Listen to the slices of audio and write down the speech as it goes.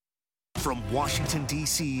From Washington,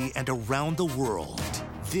 D.C. and around the world,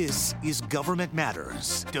 this is Government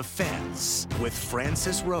Matters Defense with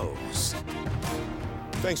Francis Rose.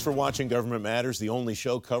 Thanks for watching Government Matters, the only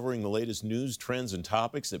show covering the latest news, trends, and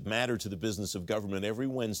topics that matter to the business of government. Every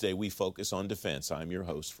Wednesday, we focus on defense. I'm your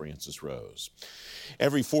host, Francis Rose.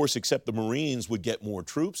 Every force except the Marines would get more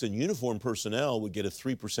troops, and uniformed personnel would get a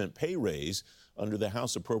 3% pay raise under the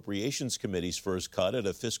House Appropriations Committee's first cut at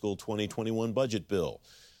a fiscal 2021 budget bill.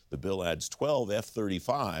 The bill adds 12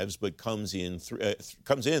 F-35s, but comes in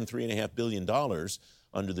 $3.5 billion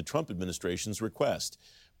under the Trump administration's request.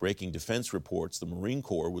 Breaking Defense reports the Marine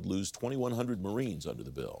Corps would lose 2,100 Marines under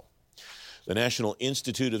the bill. The National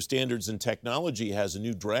Institute of Standards and Technology has a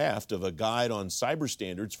new draft of a guide on cyber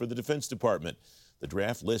standards for the Defense Department. The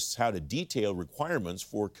draft lists how to detail requirements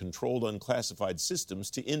for controlled unclassified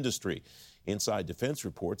systems to industry. Inside Defense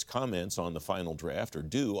reports comments on the final draft are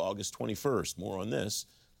due August 21st. More on this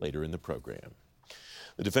later in the program.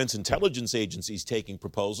 The Defense Intelligence Agency is taking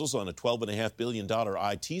proposals on a $12.5 billion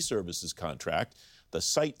IT services contract. The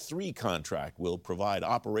Site 3 contract will provide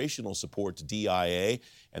operational support to DIA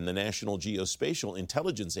and the National Geospatial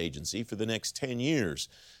Intelligence Agency for the next 10 years.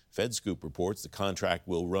 FedScoop reports the contract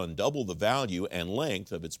will run double the value and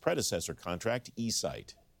length of its predecessor contract,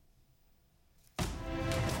 eSite.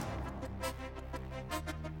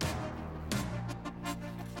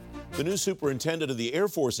 The new superintendent of the Air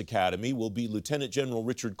Force Academy will be Lieutenant General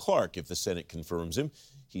Richard Clark if the Senate confirms him.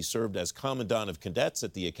 He served as Commandant of Cadets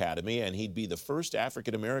at the Academy, and he'd be the first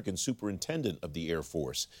African-American superintendent of the Air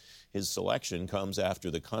Force. His selection comes after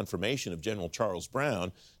the confirmation of General Charles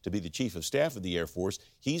Brown to be the Chief of Staff of the Air Force.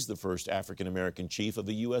 He's the first African-American chief of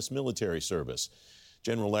the U.S. military service.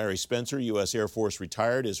 General Larry Spencer, U.S. Air Force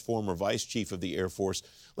retired, is former Vice Chief of the Air Force.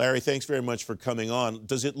 Larry, thanks very much for coming on.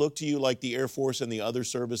 Does it look to you like the Air Force and the other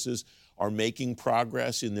services are making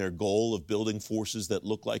progress in their goal of building forces that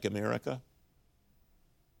look like America?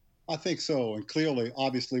 I think so. And clearly,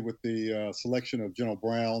 obviously, with the selection of General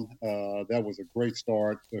Brown, that was a great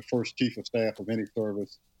start, the first Chief of Staff of any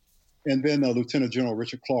service. And then Lieutenant General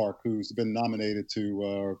Richard Clark, who's been nominated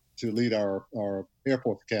to lead our Air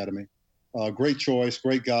Force Academy. Great choice,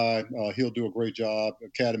 great guy. He'll do a great job.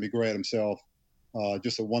 Academy grad himself.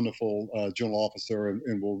 Just a wonderful general officer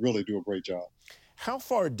and will really do a great job. How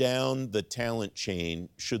far down the talent chain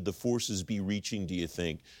should the forces be reaching, do you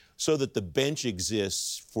think, so that the bench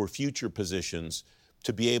exists for future positions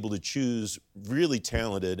to be able to choose really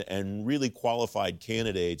talented and really qualified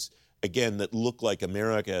candidates, again, that look like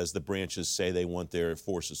America as the branches say they want their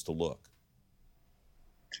forces to look?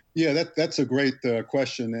 Yeah, that's a great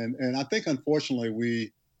question. And I think, unfortunately,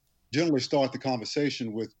 we generally start the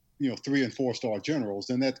conversation with, 3- and 4-star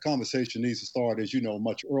generals. And that conversation needs to start, as you know,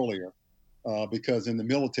 much earlier. Because in the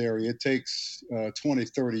military, it takes 20,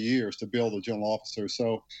 30 years to build a general officer.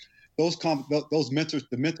 So those mentors,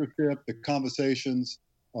 the mentorship, the conversations,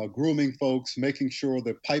 grooming folks, making sure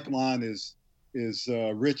the pipeline is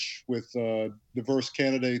rich with diverse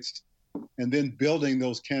candidates, and then building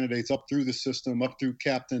those candidates up through the system, up through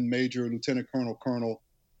captain, major, lieutenant colonel.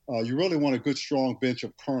 You really want a good, strong bench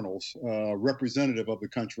of colonels, representative of the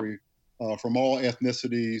country from all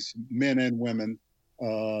ethnicities, men and women.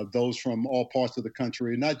 Those from all parts of the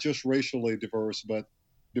country, not just racially diverse, but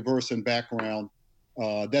diverse in background.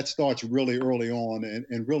 That starts really early on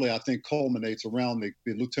and really, I think, culminates around the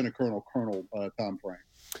lieutenant colonel time frame.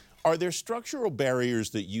 Are there structural barriers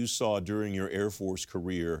that you saw during your Air Force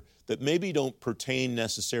career that maybe don't pertain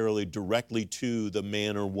necessarily directly to the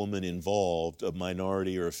man or woman involved, a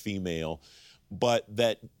minority or a female, but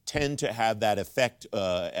that tend to have that effect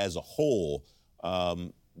as a whole?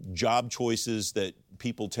 Job choices that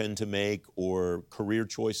people tend to make or career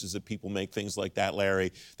choices that people make, things like that,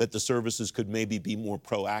 Larry, that the services could maybe be more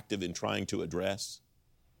proactive in trying to address?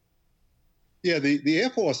 Yeah, the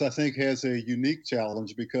Air Force, I think, has a unique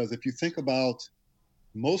challenge because if you think about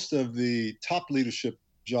most of the top leadership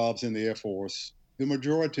jobs in the Air Force, the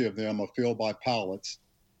majority of them are filled by pilots,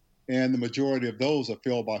 and the majority of those are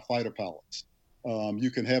filled by fighter pilots.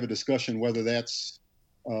 You can have a discussion whether that's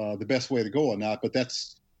the best way to go or not, but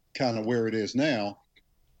that's kind of where it is now.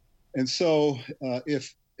 And so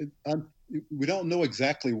we don't know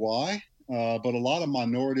exactly why, but a lot of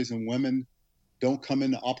minorities and women don't come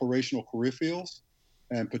into operational career fields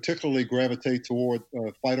and particularly gravitate toward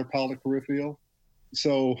fighter pilot career field.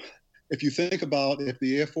 So if you think about if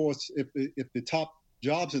the Air Force, if the top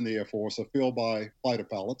jobs in the Air Force are filled by fighter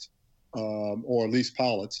pilots or at least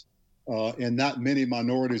pilots, and not many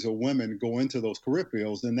minorities or women go into those career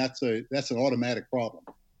fields, then that's an automatic problem.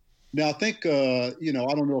 Now, I think, I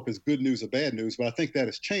don't know if it's good news or bad news, but I think that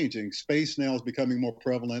is changing. Space now is becoming more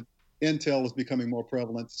prevalent. Intel is becoming more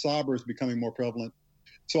prevalent. Cyber is becoming more prevalent.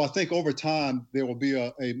 So I think over time, there will be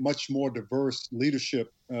a much more diverse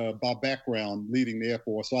leadership by background leading the Air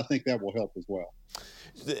Force. So I think that will help as well.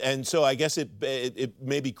 And so I guess it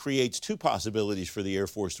maybe creates two possibilities for the Air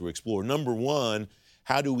Force to explore. Number one,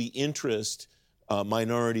 how do we interest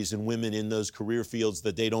minorities and women in those career fields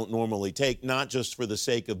that they don't normally take, not just for the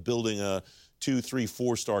sake of building a 2, 3,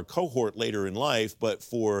 4-star cohort later in life, but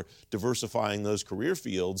for diversifying those career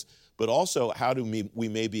fields. But also, how do we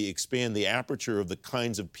maybe expand the aperture of the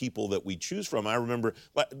kinds of people that we choose from? I remember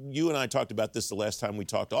you and I talked about this the last time we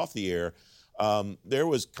talked off the air. There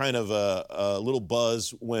was kind of a little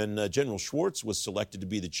buzz when General Schwartz was selected to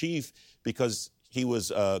be the chief because he was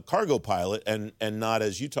a cargo pilot and not,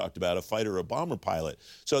 as you talked about, a fighter or bomber pilot.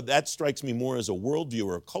 So that strikes me more as a worldview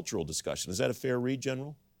or a cultural discussion. Is that a fair read,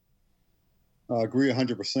 General? I agree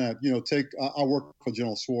 100%. I worked for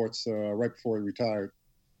General Schwartz right before he retired.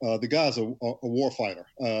 The guy's a war fighter.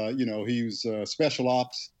 He was special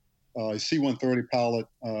ops, C-130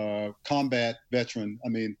 pilot, combat veteran. I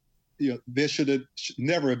mean, there should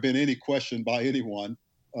never have been any question by anyone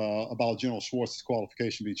about General Schwartz's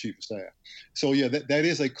qualification to be chief of staff. So, yeah, that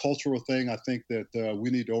is a cultural thing I think that we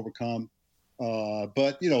need to overcome.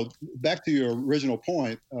 But, back to your original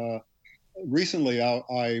point, recently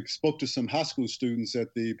I spoke to some high school students at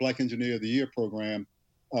the Black Engineer of the Year program.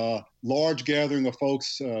 Large gathering of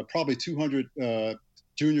folks, probably 200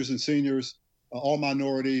 juniors and seniors, all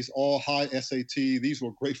minorities, all high SAT. These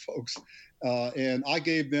were great folks. And I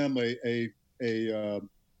gave them a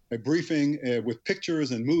briefing with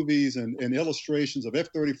pictures and movies and illustrations of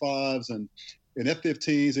F-35s and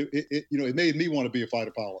F-15s. It made me want to be a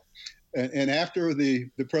fighter pilot. And after the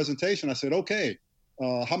presentation, I said, okay,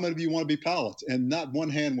 how many of you want to be pilots? And not one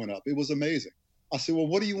hand went up. It was amazing. I said, well,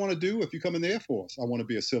 what do you want to do if you come in the Air Force? I want to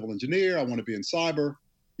be a civil engineer. I want to be in cyber.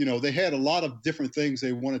 They had a lot of different things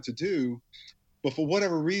they wanted to do. But for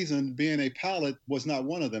whatever reason, being a pilot was not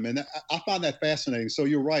one of them. And I find that fascinating. So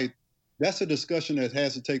you're right. That's a discussion that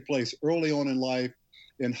has to take place early on in life,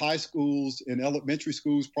 in high schools, in elementary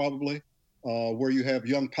schools probably, where you have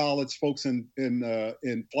young pilots, folks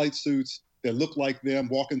in flight suits that look like them,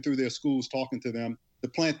 walking through their schools, talking to them, to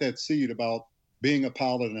plant that seed about being a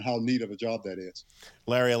pilot and how neat of a job that is.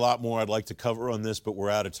 Larry, a lot more I'd like to cover on this, but we're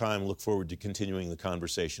out of time. Look forward to continuing the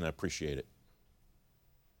conversation. I appreciate it.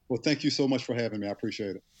 Well, thank you so much for having me. I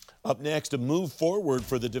appreciate it. Up next, a move forward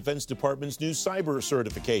for the Defense Department's new cyber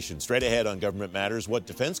certification. Straight ahead on Government Matters, what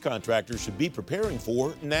defense contractors should be preparing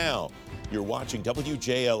for now. You're watching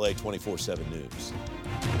WJLA 24/7 News.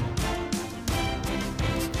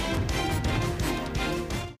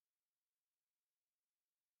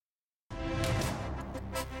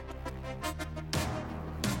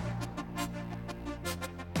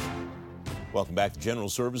 Welcome back. The General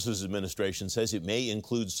Services Administration says it may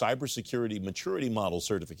include cybersecurity maturity model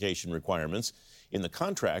certification requirements in the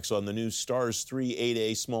contracts on the new STARS 3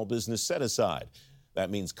 8A small business set-aside.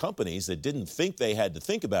 That means companies that didn't think they had to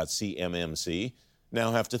think about CMMC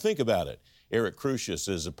now have to think about it. Eric Crusius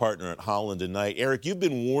is a partner at Holland Knight. Eric, you've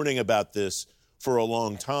been warning about this for a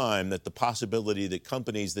long time, that the possibility that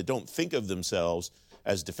companies that don't think of themselves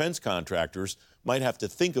as defense contractors might have to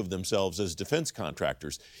think of themselves as defense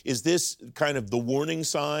contractors. Is this kind of the warning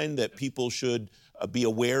sign that people should be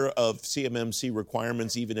aware of CMMC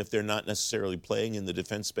requirements, even if they're not necessarily playing in the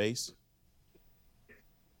defense space?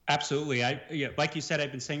 Absolutely. Like you said, I've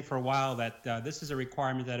been saying for a while that this is a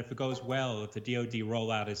requirement that if it goes well, if the DoD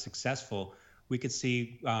rollout is successful, we could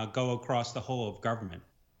see go across the whole of government.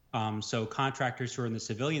 So contractors who are in the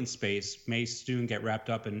civilian space may soon get wrapped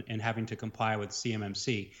up in having to comply with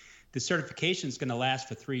CMMC. The certification is going to last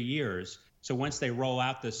for 3 years. So once they roll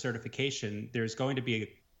out the certification, there's going to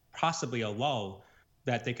be possibly a lull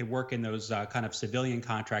that they could work in those kind of civilian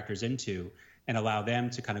contractors into and allow them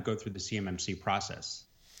to kind of go through the CMMC process.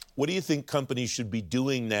 What do you think companies should be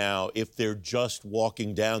doing now if they're just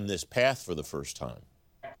walking down this path for the first time?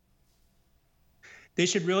 They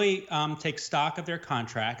should really take stock of their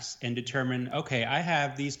contracts and determine, okay, I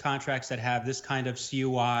have these contracts that have this kind of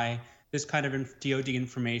CUI, this kind of DoD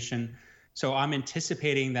information. So I'm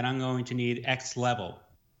anticipating that I'm going to need X level.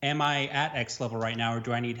 Am I at X level right now, or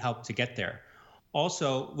do I need help to get there?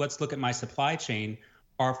 Also, let's look at my supply chain.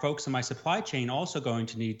 Are folks in my supply chain also going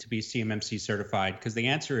to need to be CMMC certified? Because the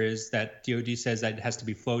answer is that DoD says that it has to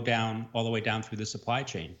be flowed down all the way down through the supply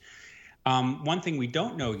chain. One thing we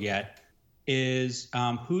don't know yet is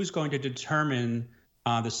who's going to determine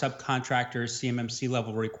the subcontractor CMMC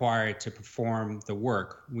level required to perform the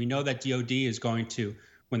work. We know that DoD is going to,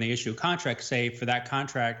 when they issue a contract, say for that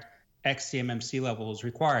contract, X CMMC level is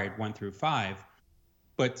required, 1 through 5.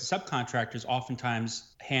 but subcontractors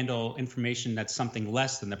oftentimes handle information that's something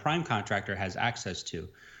less than the prime contractor has access to.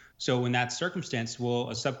 So in that circumstance,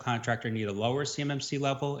 will a subcontractor need a lower CMMC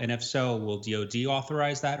level? And if so, will DoD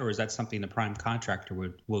authorize that, or is that something the prime contractor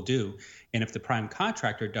will do? And if the prime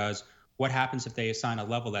contractor does, what happens if they assign a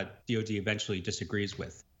level that DoD eventually disagrees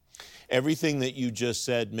with? Everything that you just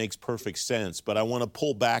said makes perfect sense, but I want to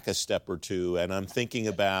pull back a step or two, and I'm thinking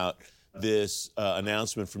about this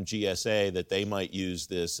announcement from GSA that they might use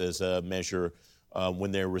this as a measure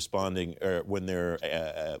when they're responding or when they're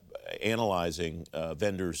analyzing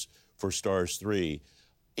vendors for STARS 3.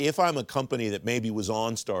 If I'm a company that maybe was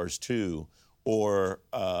on STARS 2 or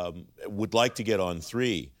would like to get on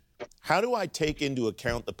 3, how do I take into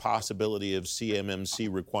account the possibility of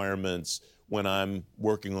CMMC requirements when I'm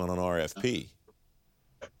working on an RFP?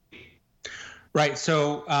 Right.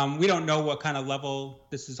 So we don't know what kind of level,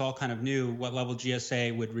 this is all kind of new, what level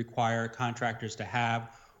GSA would require contractors to have,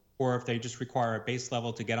 or if they just require a base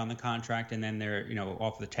level to get on the contract and then they're,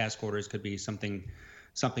 off the task orders could be something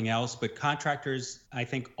else. But contractors, I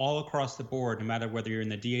think all across the board, no matter whether you're in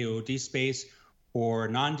the DoD space or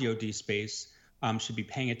non-DoD space, should be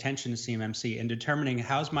paying attention to CMMC and determining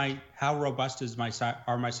how robust are my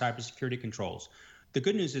cybersecurity controls. The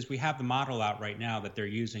good news is we have the model out right now that they're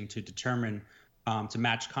using to determine to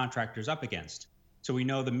match contractors up against. So we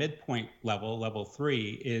know the midpoint level, level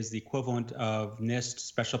 3, is the equivalent of NIST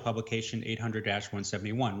Special Publication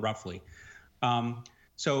 800-171, roughly.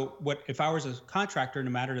 So if I was a contractor, no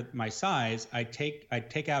matter my size, I'd take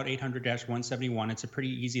out 800-171. It's a pretty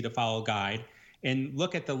easy to follow guide. And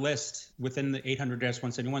look at the list within the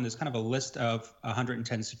 800-171. There's kind of a list of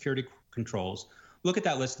 110 security controls. Look at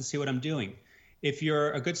that list and see what I'm doing. If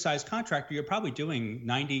you're a good sized contractor, you're probably doing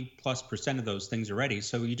 90+% of those things already.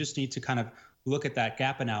 So you just need to kind of look at that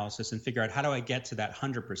gap analysis and figure out, how do I get to that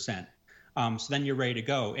 100%? So then you're ready to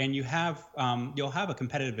go. And you'll have a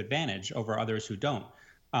competitive advantage over others who don't,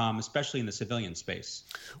 especially in the civilian space.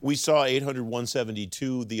 We saw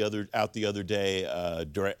 800-172 the other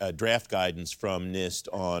day, draft guidance from NIST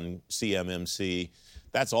on CMMC.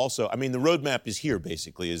 That's also, the roadmap is here,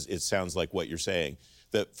 basically, it sounds like what you're saying.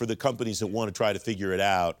 That for the companies that want to try to figure it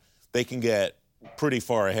out, they can get pretty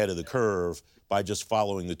far ahead of the curve by just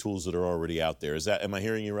following the tools that are already out there. Am I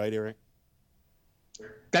hearing you right, Eric?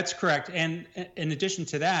 That's correct. And in addition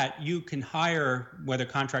to that, you can hire, whether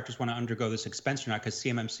contractors want to undergo this expense or not, because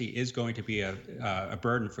CMMC is going to be a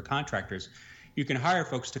burden for contractors. You can hire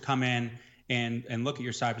folks to come in and look at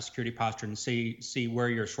your cybersecurity posture and see where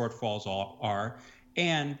your shortfalls are.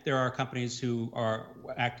 And there are companies who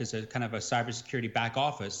act as a kind of a cybersecurity back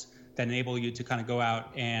office that enable you to kind of go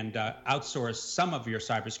out and outsource some of your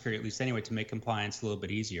cybersecurity, at least anyway, to make compliance a little bit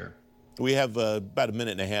easier. We have about a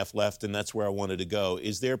minute and a half left, and that's where I wanted to go.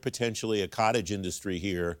 Is there potentially a cottage industry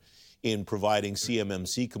here in providing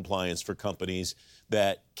CMMC compliance for companies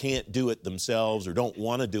that can't do it themselves or don't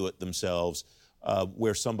want to do it themselves,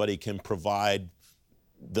 where somebody can provide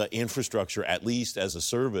the infrastructure, at least as a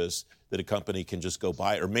service, that a company can just go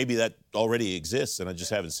buy? Or maybe that already exists and I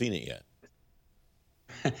just haven't seen it yet.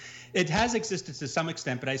 It has existed to some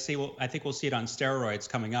extent, but I think we'll see it on steroids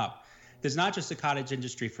coming up. There's not just a cottage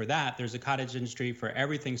industry for that. There's a cottage industry for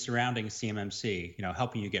everything surrounding CMMC,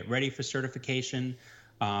 helping you get ready for certification,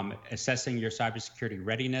 assessing your cybersecurity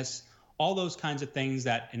readiness, all those kinds of things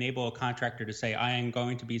that enable a contractor to say, I am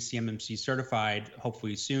going to be CMMC certified,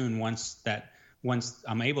 hopefully soon, once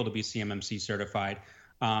I'm able to be CMMC certified,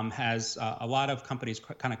 has a lot of companies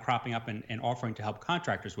kind of cropping up and offering to help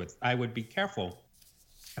contractors with. I would be careful,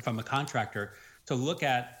 if I'm a contractor, to look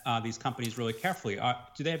at these companies really carefully.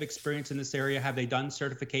 Do they have experience in this area? Have they done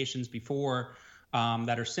certifications before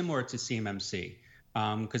that are similar to CMMC?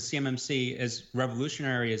 Because CMMC, as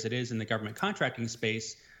revolutionary as it is in the government contracting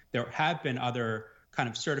space, there have been other kind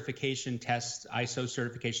of certification tests, ISO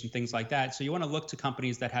certification, things like that. So you want to look to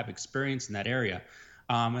companies that have experience in that area.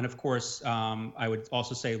 And of course, I would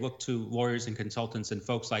also say look to lawyers and consultants and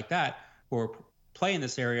folks like that who play in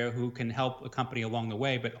this area who can help a company along the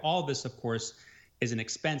way. But all of this, of course, is an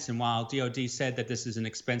expense. And while DoD said that this is an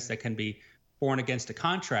expense that can be borne against a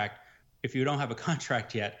contract, if you don't have a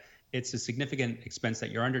contract yet, it's a significant expense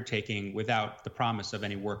that you're undertaking without the promise of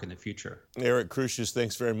any work in the future. Eric Crusius,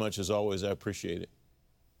 thanks very much as always. I appreciate it.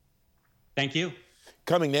 Thank you.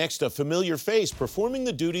 Coming next, a familiar face performing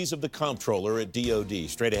the duties of the comptroller at DoD.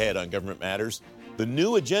 Straight ahead on Government Matters, the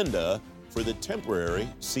new agenda for the temporary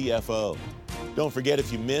CFO. Don't forget,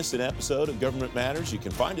 if you miss an episode of Government Matters, you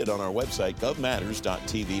can find it on our website,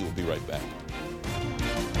 govmatters.tv. We'll be right back.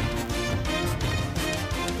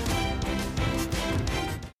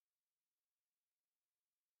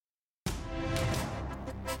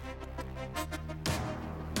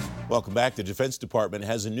 Welcome back. The Defense Department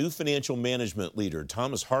has a new financial management leader.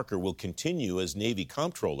 Thomas Harker will continue as Navy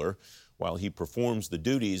Comptroller while he performs the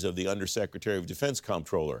duties of the Undersecretary of Defense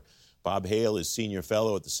Comptroller. Bob Hale is Senior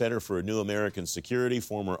Fellow at the Center for New American Security,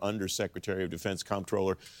 former Undersecretary of Defense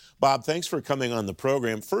Comptroller. Bob, thanks for coming on the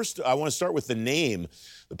program. First, I want to start with the name.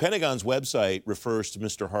 The Pentagon's website refers to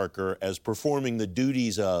Mr. Harker as performing the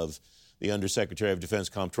duties of the Undersecretary of Defense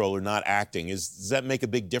Comptroller, not acting. Does that make a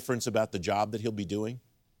big difference about the job that he'll be doing?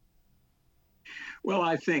 Well,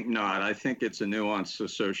 I think not. I think it's a nuance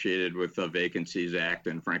associated with the Vacancies Act,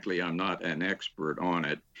 and frankly, I'm not an expert on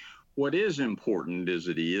it. What is important is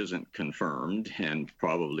that he isn't confirmed and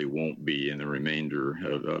probably won't be in the remainder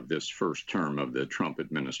of this first term of the Trump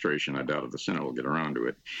administration. I doubt if the Senate will get around to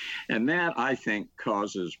it. And that, I think,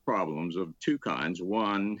 causes problems of two kinds.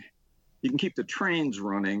 One, you can keep the trains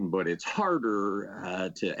running, but it's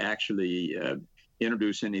harder to actually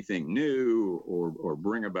introduce anything new or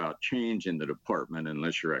bring about change in the department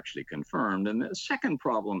unless you're actually confirmed. And the second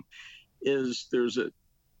problem is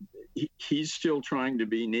he's still trying to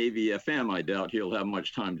be Navy FM. I doubt he'll have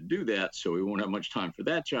much time to do that, so he won't have much time for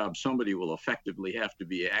that job. Somebody will effectively have to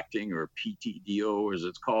be acting, or PTDO as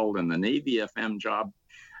it's called, in the Navy FM job.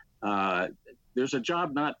 There's a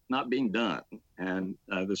job not being done. And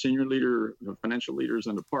the senior leader, the financial leaders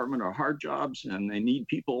in the department are hard jobs, and they need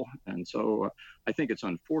people. And so I think it's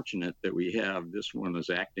unfortunate that we have this one as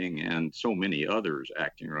acting and so many others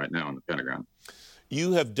acting right now in the Pentagon.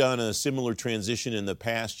 You have done a similar transition in the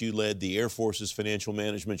past. You led the Air Force's financial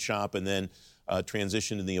management shop and then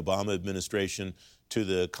transitioned in the Obama administration to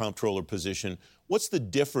the comptroller position. What's the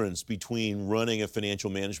difference between running a financial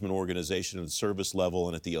management organization at the service level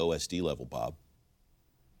and at the OSD level, Bob?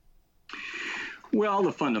 Well,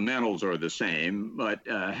 the fundamentals are the same, but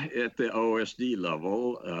at the OSD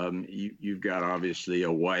level, you've got obviously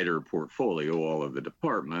a wider portfolio all of the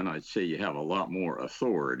department. I'd say you have a lot more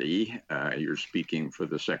authority. You're speaking for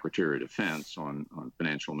the Secretary of Defense on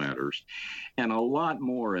financial matters, and a lot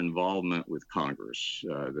more involvement with Congress.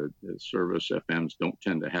 The service FMs don't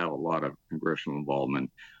tend to have a lot of congressional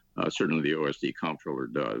involvement. Certainly the OSD Comptroller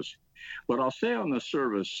does. But I'll say on the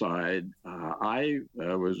service side, I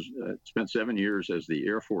spent 7 years as the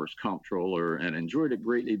Air Force Comptroller and enjoyed it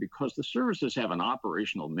greatly because the services have an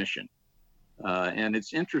operational mission. And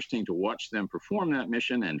it's interesting to watch them perform that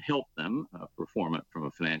mission and help them perform it from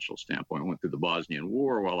a financial standpoint. I went through the Bosnian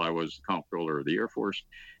War while I was Comptroller of the Air Force,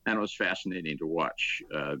 and it was fascinating to watch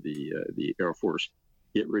the Air Force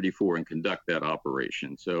get ready for and conduct that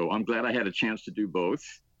operation. So I'm glad I had a chance to do both.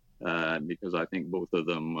 Because I think both of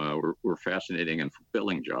them were fascinating and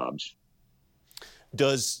fulfilling jobs.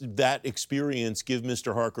 Does that experience give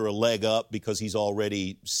Mr. Harker a leg up because he's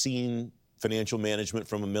already seen financial management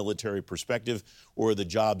from a military perspective, or are the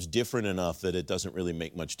jobs different enough that it doesn't really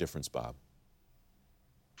make much difference, Bob?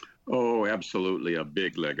 Oh, absolutely a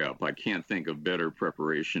big leg up. I can't think of better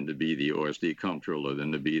preparation to be the OSD Comptroller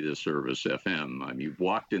than to be the service FM. I mean, you've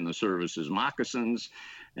walked in the service's moccasins,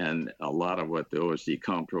 and a lot of what the OSD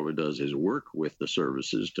Comptroller does is work with the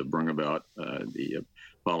services to bring about the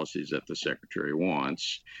policies that the Secretary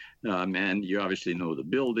wants. And you obviously know the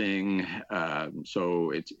building,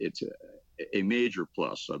 so it's a major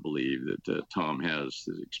plus, I believe, that Tom has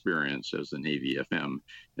his experience as the Navy FM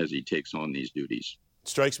as he takes on these duties. It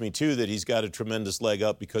strikes me, too, that he's got a tremendous leg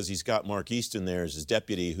up because he's got Mark Easton there as his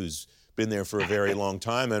deputy, who's been there for a very long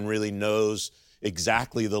time and really knows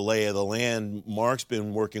exactly the lay of the land. Mark's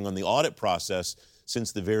been working on the audit process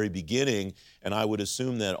since the very beginning, and I would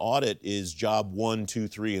assume that audit is job 1, 2,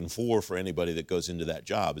 3, and 4 for anybody that goes into that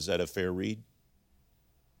job. Is that a fair read?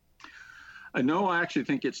 No, I actually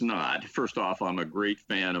think it's not. First off, I'm a great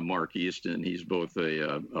fan of Mark Easton. He's both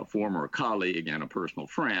a former colleague and a personal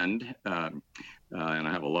friend, and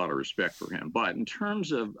I have a lot of respect for him. But in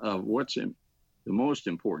terms of what's the most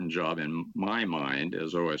important job in my mind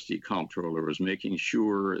as OSD Comptroller is making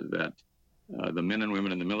sure that the men and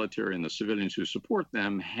women in the military and the civilians who support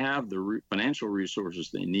them have the financial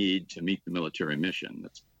resources they need to meet the military mission.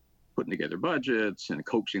 That's putting together budgets and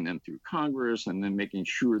coaxing them through Congress, and then making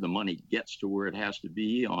sure the money gets to where it has to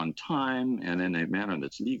be on time and in a manner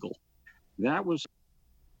that's legal. That was,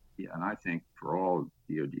 and I think for all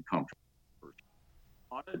DoD Comptrollers,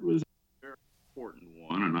 audit was a very important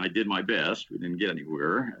one, and I did my best. We didn't get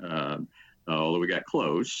anywhere, although we got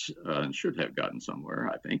close and should have gotten somewhere,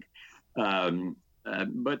 I think.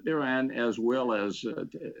 But there, and as well as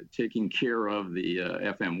taking care of the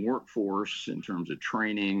FM workforce in terms of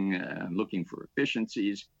training and looking for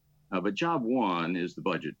efficiencies. But job one is the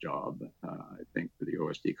budget job, I think, for the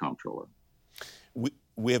OSD Comptroller.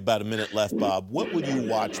 We have about a minute left, Bob. What would you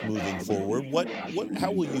watch moving forward?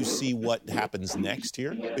 How will you see what happens next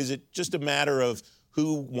here? Is it just a matter of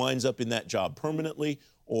who winds up in that job permanently,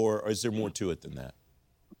 or is there more to it than that?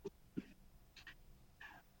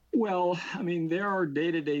 Well, I mean, there are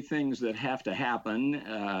day-to-day things that have to happen.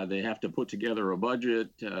 They have to put together a budget,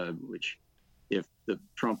 which, if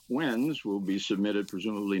Trump wins, will be submitted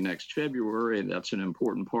presumably next February. And that's an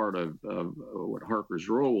important part of what Harker's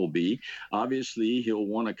role will be. Obviously, he'll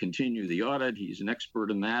want to continue the audit. He's an expert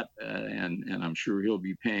in that, and I'm sure he'll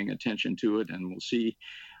be paying attention to it. And we'll see.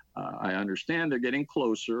 I understand they're getting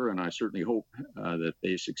closer, and I certainly hope that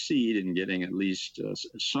they succeed in getting at least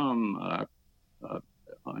some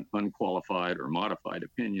unqualified or modified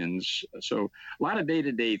opinions. So a lot of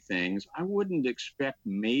day-to-day things. I wouldn't expect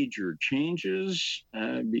major changes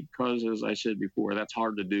because, as I said before, that's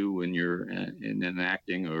hard to do when you're in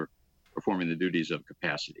enacting or performing the duties of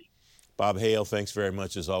capacity. Bob Hale, thanks very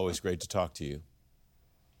much. As always, great to talk to you.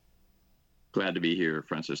 Glad to be here,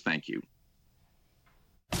 Francis. Thank you.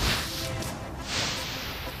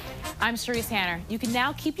 I'm Cherise Hanner. You can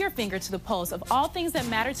now keep your finger to the pulse of all things that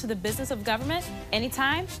matter to the business of government,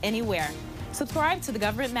 anytime, anywhere. Subscribe to the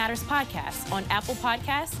Government Matters podcast on Apple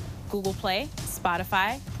Podcasts, Google Play,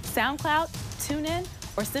 Spotify, SoundCloud, TuneIn,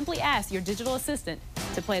 or simply ask your digital assistant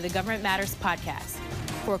to play the Government Matters podcast.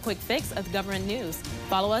 For a quick fix of the government news,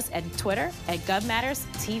 follow us at Twitter at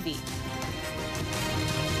GovMattersTV.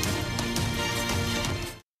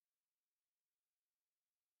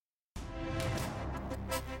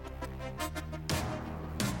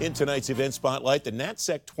 In tonight's event spotlight, the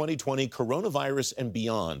NatSec 2020 Coronavirus and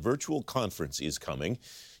Beyond virtual conference is coming.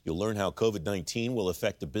 You'll learn how COVID-19 will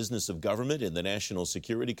affect the business of government in the national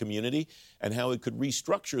security community and how it could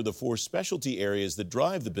restructure the four specialty areas that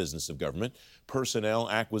drive the business of government: personnel,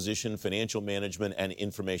 acquisition, financial management, and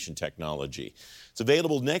information technology. It's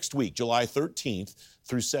available next week, July 13th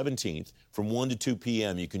through 17th from 1 to 2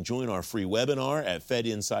 p.m. You can join our free webinar at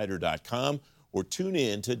fedinsider.com or tune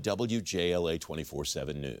in to WJLA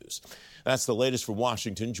 24/7 News. That's the latest from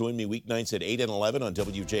Washington. Join me weeknights at 8 and 11 on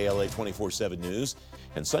WJLA 24/7 News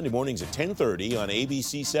and Sunday mornings at 10:30 on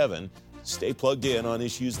ABC 7. Stay plugged in on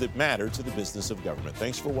issues that matter to the business of government.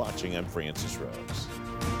 Thanks for watching. I'm Francis Rose.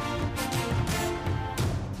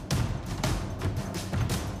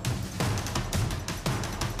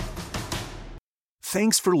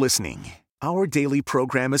 Thanks for listening. Our daily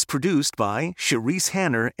program is produced by Cherise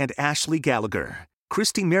Hanner and Ashley Gallagher.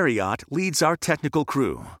 Christy Marriott leads our technical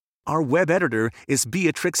crew. Our web editor is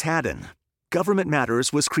Beatrix Haddon. Government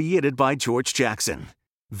Matters was created by George Jackson.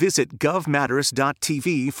 Visit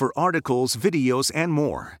govmatters.tv for articles, videos, and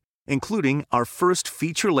more, including our first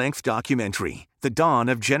feature-length documentary, The Dawn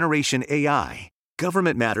of Generation AI.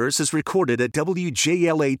 Government Matters is recorded at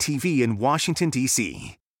WJLA-TV in Washington,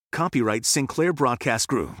 D.C. Copyright Sinclair Broadcast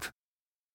Group.